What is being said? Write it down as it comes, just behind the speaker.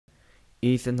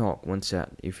Ethan Hawke once said,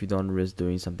 if you don't risk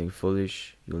doing something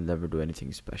foolish, you'll never do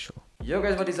anything special. Yo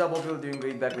guys, what is up? Hope you're doing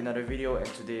great, back with another video, and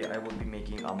today I will be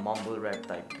making a mumble rap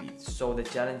type beat. So the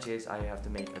challenge is I have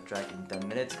to make a track in 10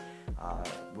 minutes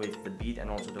with the beat and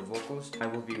also the vocals. I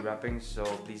will be rapping, so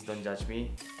please don't judge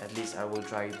me. At least I will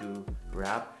try to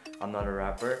rap. I'm not a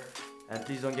rapper. And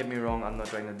please don't get me wrong, I'm not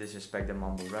trying to disrespect the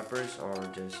mumble rappers or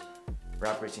just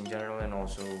rappers in general, and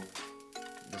also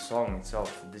the song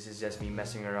itself. This is just me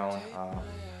messing around,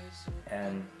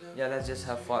 and yeah, let's just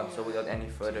have fun. So without any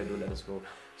further ado, let us go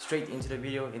straight into the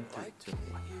video in 3, 2,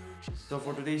 1. So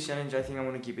for today's challenge, I think I'm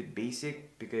gonna keep it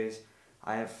basic because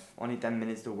I have only 10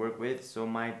 minutes to work with. So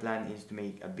my plan is to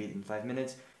make a beat in 5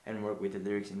 minutes and work with the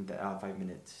lyrics in 5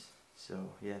 minutes.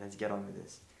 So yeah, let's get on with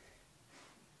this.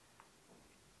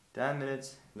 10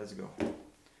 minutes, let's go.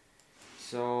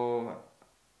 So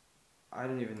I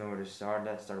don't even know where to start.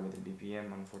 Let's start with the BPM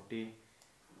 140,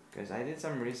 because I did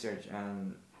some research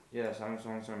and yeah, some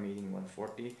songs are made in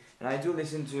 140, and I do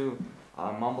listen to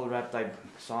mumble rap type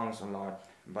songs a lot,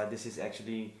 but this is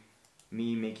actually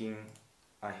me making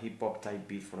a hip hop type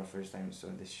beat for the first time, so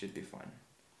this should be fun.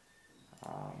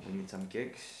 We need some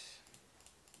kicks.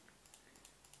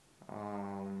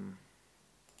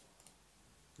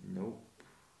 Nope.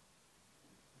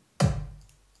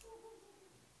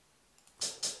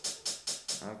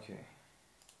 Okay,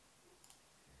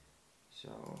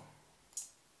 so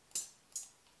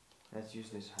let's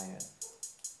use this hi-hat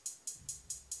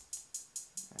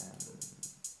and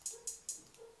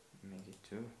make it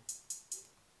 2.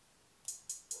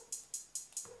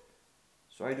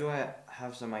 So I do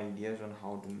have some ideas on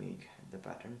how to make the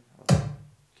pattern of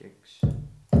kicks.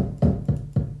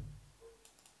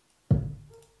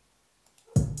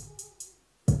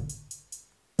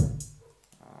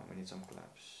 We need some claps.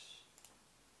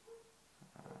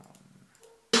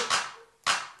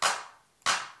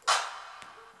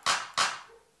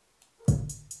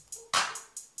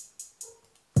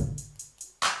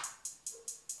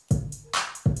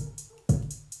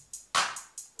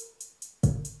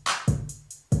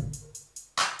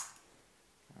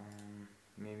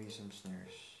 Maybe some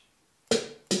snares.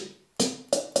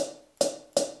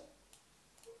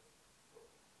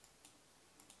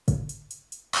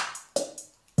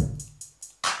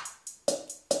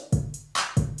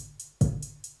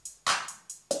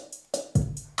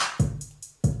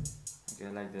 Okay,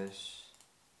 like this.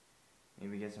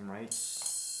 Maybe get some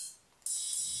rights.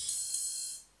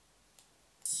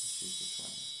 Let's use this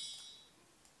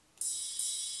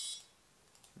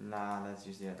one. Nah, let's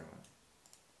use the other one.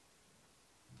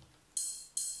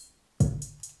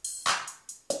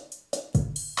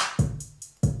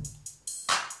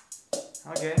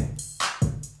 Okay.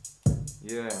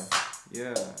 Yeah,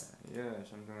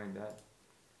 something like that.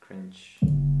 Cringe. I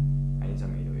need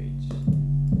some 808s.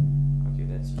 Okay,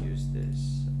 let's use this.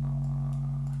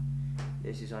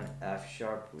 This is on F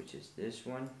sharp, which is this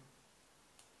one.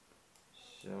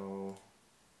 So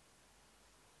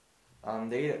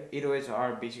the 808s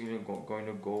are basically going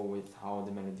to go with how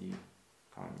the melody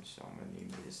comes. So I'm gonna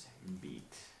name this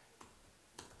beat.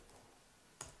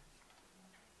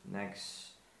 Next.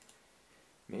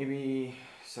 Maybe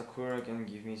Sakura can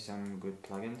give me some good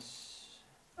plugins,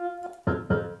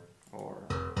 or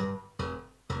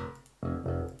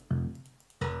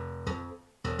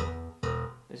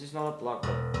this is not a plug,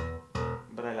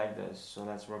 but I like this, so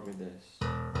let's work with this.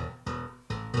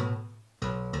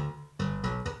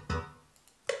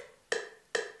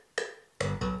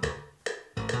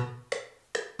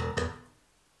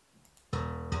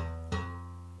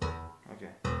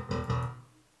 Okay.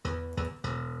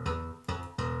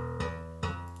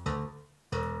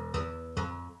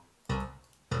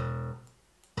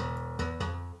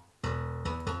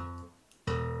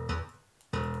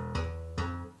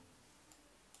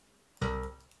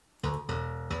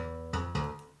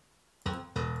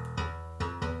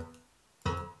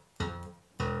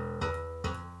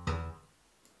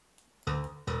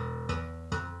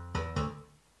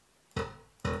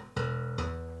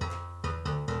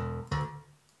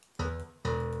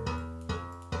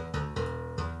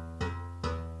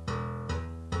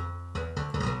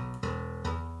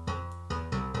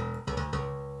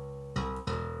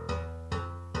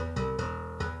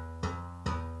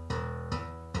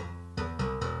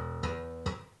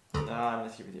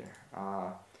 Let's keep it here.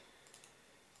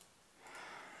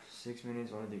 6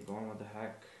 minutes already gone. What the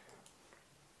heck?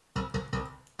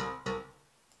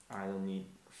 I don't need.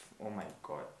 Oh my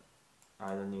god.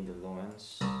 I don't need the low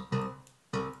ends.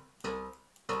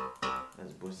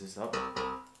 Let's boost this up.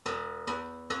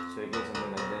 So you get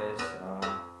something like this.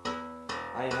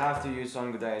 I have to use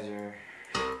Songodizer.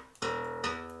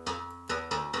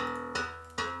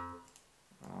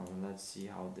 let's see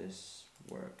how this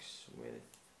works with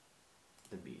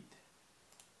the beat.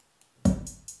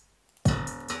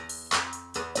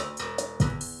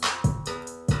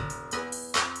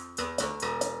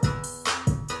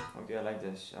 Okay, I like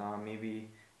this.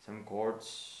 Maybe some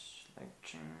chords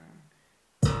like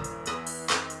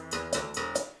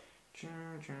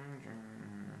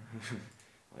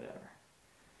whatever.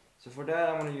 So for that,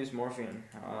 I'm gonna use morphine.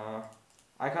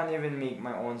 I can't even make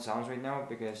my own sounds right now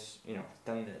because, you know,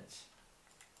 10 minutes.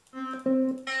 I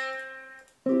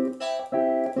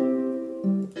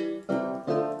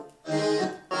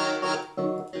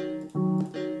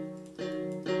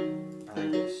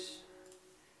like this.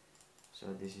 So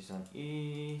this is on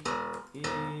E, E.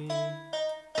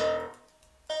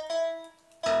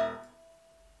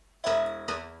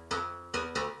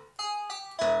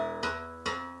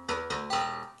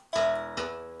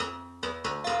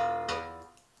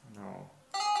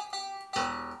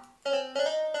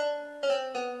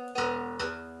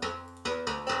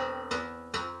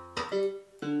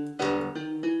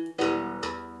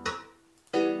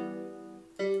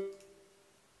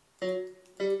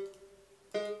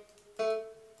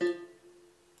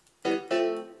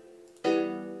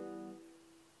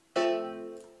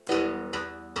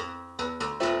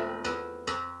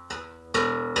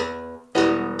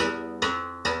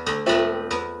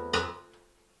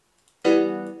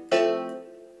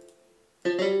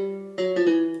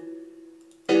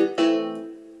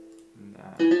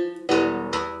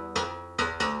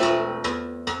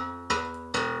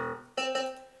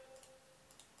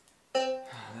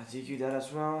 Let's EQ that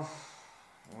as well.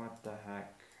 What the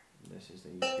heck? This is the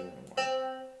EQ one.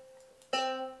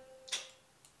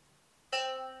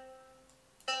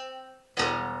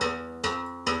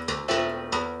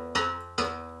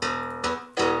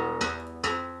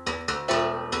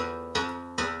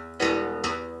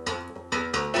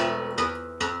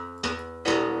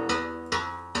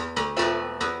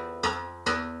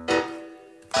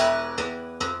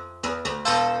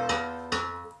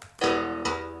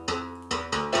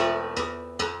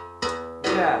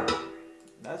 Yeah,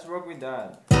 let's work with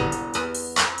that.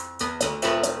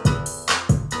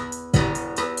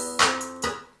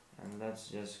 And let's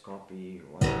just copy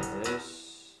one of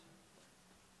this.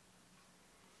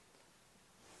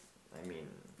 I mean,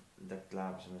 the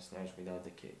claps and the snares without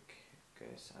the kick,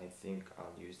 because I think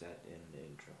I'll use that in the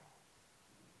intro.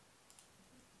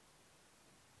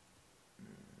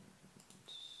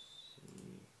 Let's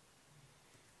see.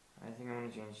 I think I'm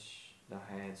gonna change the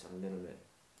hi-hats a little bit.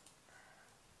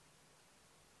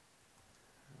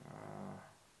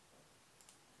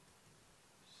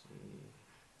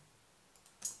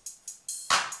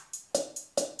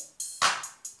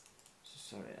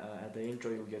 Sorry, at the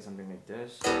intro you'll get something like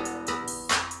this.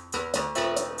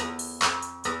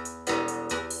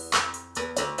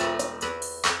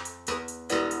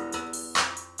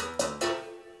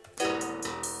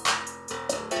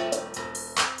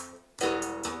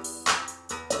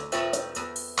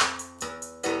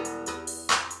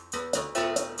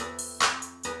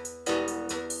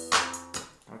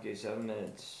 Okay, 7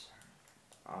 minutes.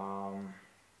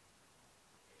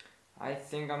 I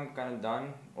think I'm kind of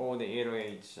done. Oh, the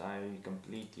 808s. I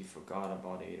completely forgot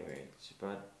about 808s,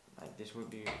 but this would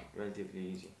be relatively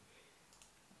easy.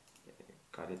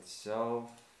 Cut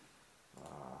itself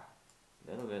a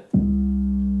little bit.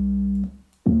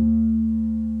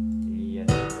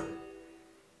 Yes.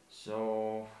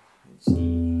 So let's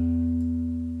see.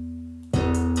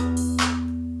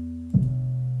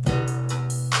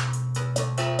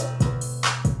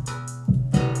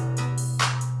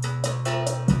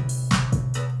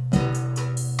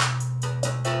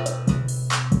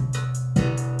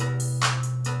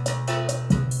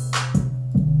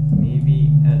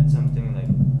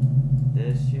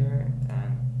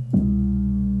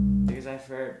 I've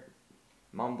heard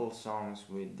mumble songs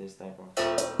with this type of.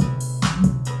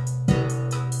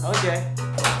 Okay.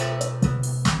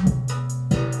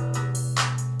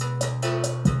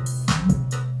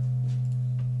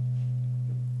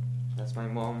 That's my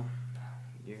mom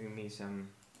giving me some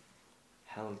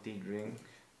healthy drink.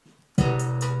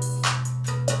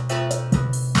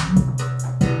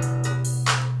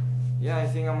 Yeah, I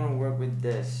think I'm gonna work with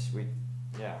this.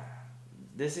 Yeah,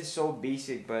 this is so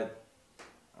basic, but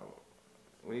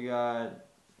we got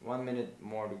 1 minute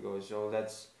more to go, so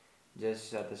let's just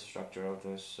set the structure of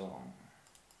the song.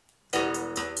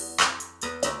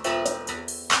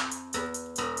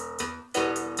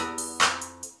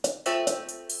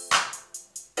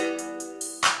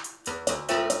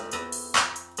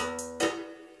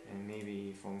 And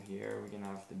maybe from here we can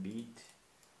have the beat.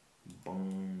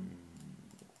 Boom.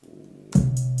 Ooh.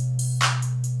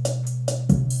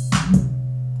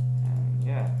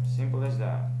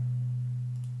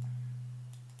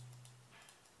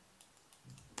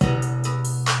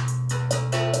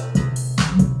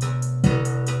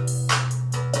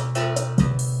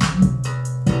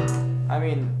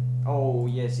 mean, oh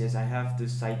yes, I have to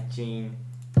sidechain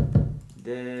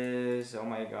this, oh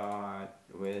my god,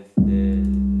 with this.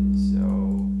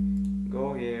 So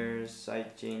go here,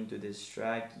 sidechain to this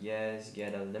track, yes,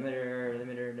 get a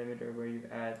limiter, where you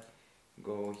at?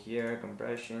 Go here,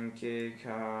 compression kick,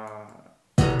 and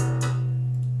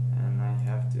I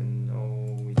have to know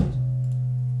which is,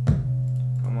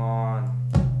 come on.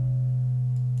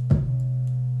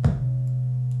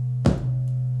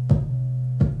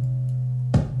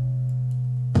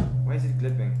 Why is it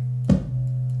clipping?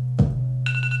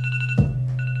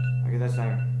 Okay, that's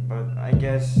fine, but I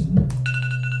guess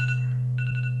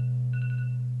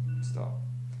stop.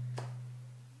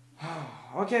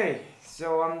 Okay,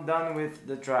 so I'm done with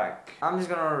the track. I'm just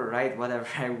gonna write whatever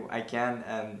I can,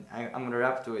 and I'm gonna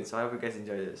rap to it, so I hope you guys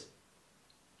enjoy this.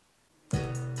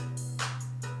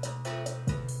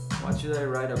 What should I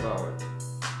write about?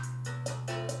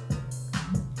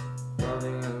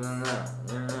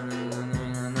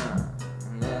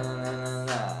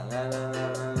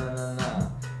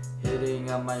 Hitting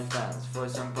up my fans for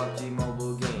some Pubg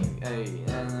mobile game. Hey,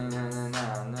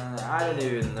 I don't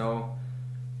even know.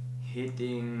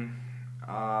 Hitting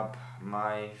up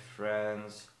my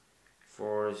friends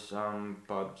for some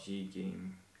Pubg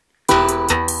game.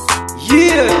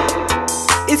 Yeah,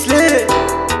 it's lit.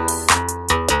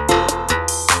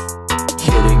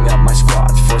 Hitting up my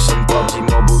squad for some Pubg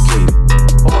mobile game.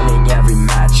 Owning every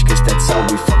match, cause that's how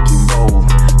we fucking roll.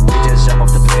 We just jump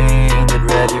off the plane, get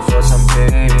ready for some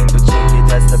pain. But Jinky,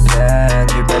 that's the plan,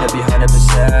 you better be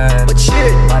 100%. But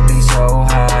shit, my thing's so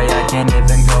high, I can't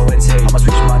even go insane. I'ma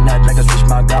switch my net like I switch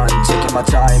my gun. Taking my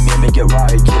time, yeah, make it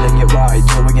right, killing it right,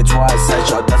 doing it twice,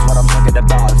 headshot, that's what I'm talking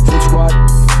about. Full squad,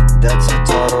 that's a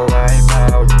total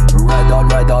wipeout. Red dot,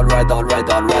 red dot, red dot, red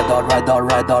dot, red dot, red dot,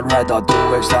 red dot, red dot.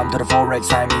 2x time to the 4x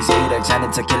time is 8x, and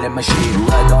it's a killing machine.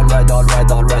 Red dot, red dot, red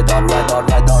dot, red dot, red dot,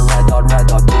 red dot, red dot, red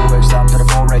dot. 2x time to the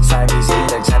 4x time is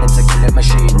 8x, and it's a killing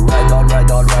machine. Red dot, red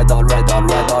dot, red dot, red dot,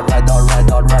 red dot, red dot, red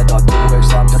dot, red dot. 2x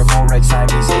time to the 4x time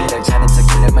is 8x, and it's a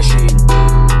killing machine.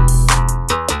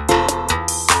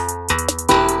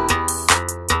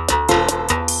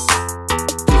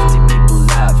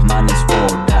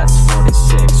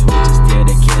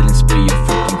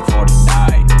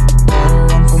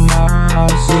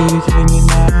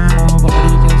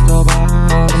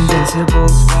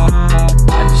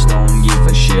 I just don't give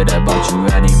a shit about you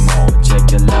anymore.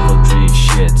 Check your level 3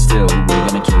 shit, still we're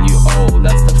gonna kill you all.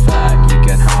 That's the fact, you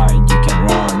can hide, you can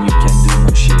run, you can do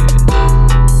no shit.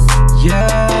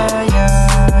 Yeah,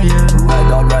 yeah, yeah. Red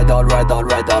dot, red dot, red dot,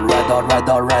 red dot, red dot, red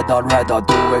dot, red dot, red dot.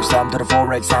 2x time to the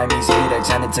 4x time is 8x,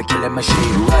 and it's a killing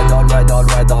machine. Red dot, red dot,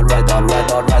 red dot, red dot, red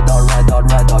dot, red dot, red dot,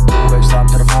 red dot. 2x time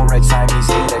to the 4x time is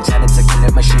 8x, and it's a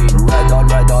killing machine.